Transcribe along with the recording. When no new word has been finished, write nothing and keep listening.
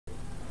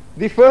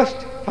The first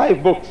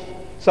 5 books,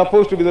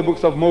 supposed to be the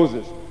books of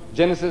Moses,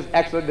 Genesis,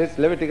 Exodus,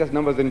 Leviticus,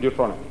 Numbers, and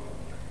Deuteronomy.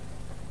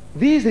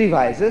 These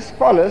revisers,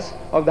 scholars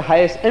of the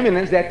highest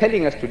eminence, they are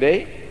telling us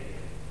today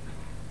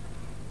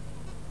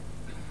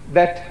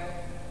that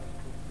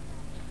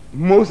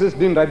Moses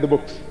didn't write the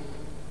books.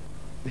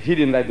 He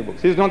didn't write the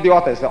books. He's not the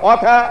author. He's the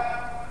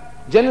author,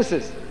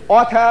 Genesis,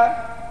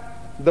 author,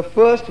 the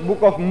first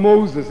book of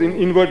Moses in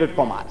inverted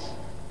commas.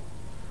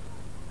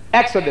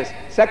 Exodus,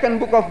 second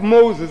book of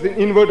Moses in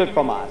inverted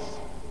commas.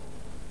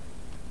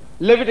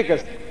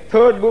 Leviticus,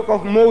 third book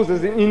of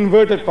Moses in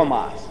inverted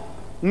commas.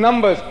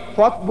 Numbers,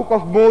 fourth book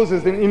of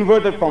Moses in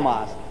inverted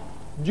commas.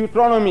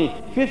 Deuteronomy,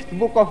 fifth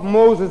book of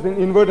Moses in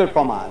inverted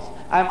commas.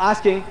 I'm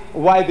asking,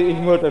 why the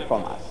inverted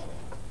commas?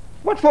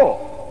 What for?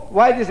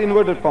 Why these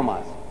inverted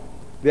commas?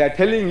 They are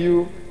telling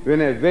you in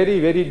a very,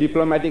 very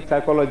diplomatic,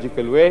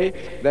 psychological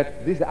way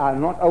that these are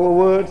not our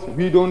words,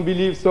 we don't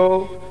believe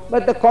so,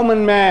 but the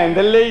common man,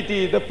 the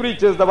laity, the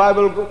preachers, the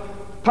Bible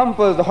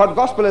thumpers, the hot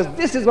gospelers,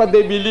 this is what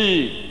they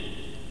believe.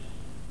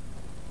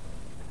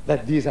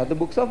 That these are the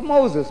books of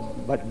Moses,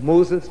 but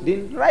Moses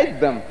didn't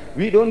write them.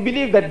 We don't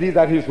believe that these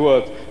are his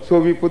words, so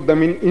we put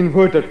them in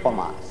inverted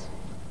commas.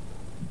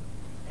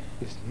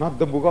 It's not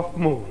the book of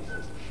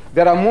Moses.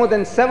 There are more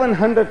than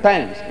 700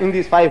 times in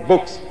these 5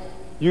 books.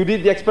 You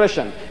read the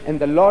expression, and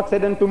the Lord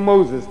said unto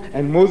Moses,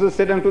 and Moses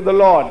said unto the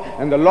Lord,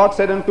 and the Lord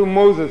said unto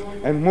Moses,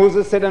 and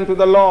Moses said unto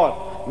the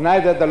Lord.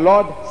 Neither the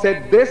Lord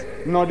said this,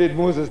 nor did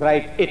Moses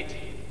write it.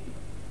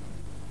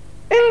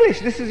 English,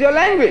 this is your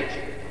language.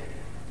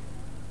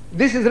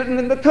 This is written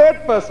in the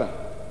third person,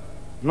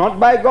 not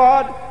by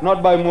God,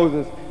 not by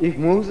Moses. If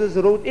Moses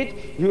wrote it,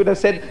 he would have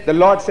said, the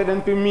Lord said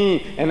unto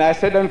me, and I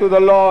said unto the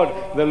Lord.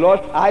 The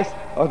Lord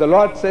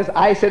says,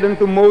 I said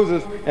unto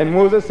Moses, and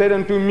Moses said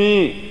unto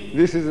me.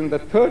 This is in the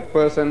third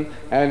person,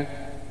 and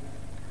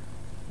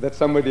that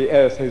somebody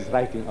else is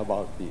writing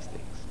about these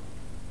things.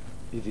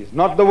 It is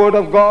not the word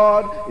of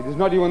God, it is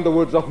not even the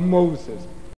words of Moses.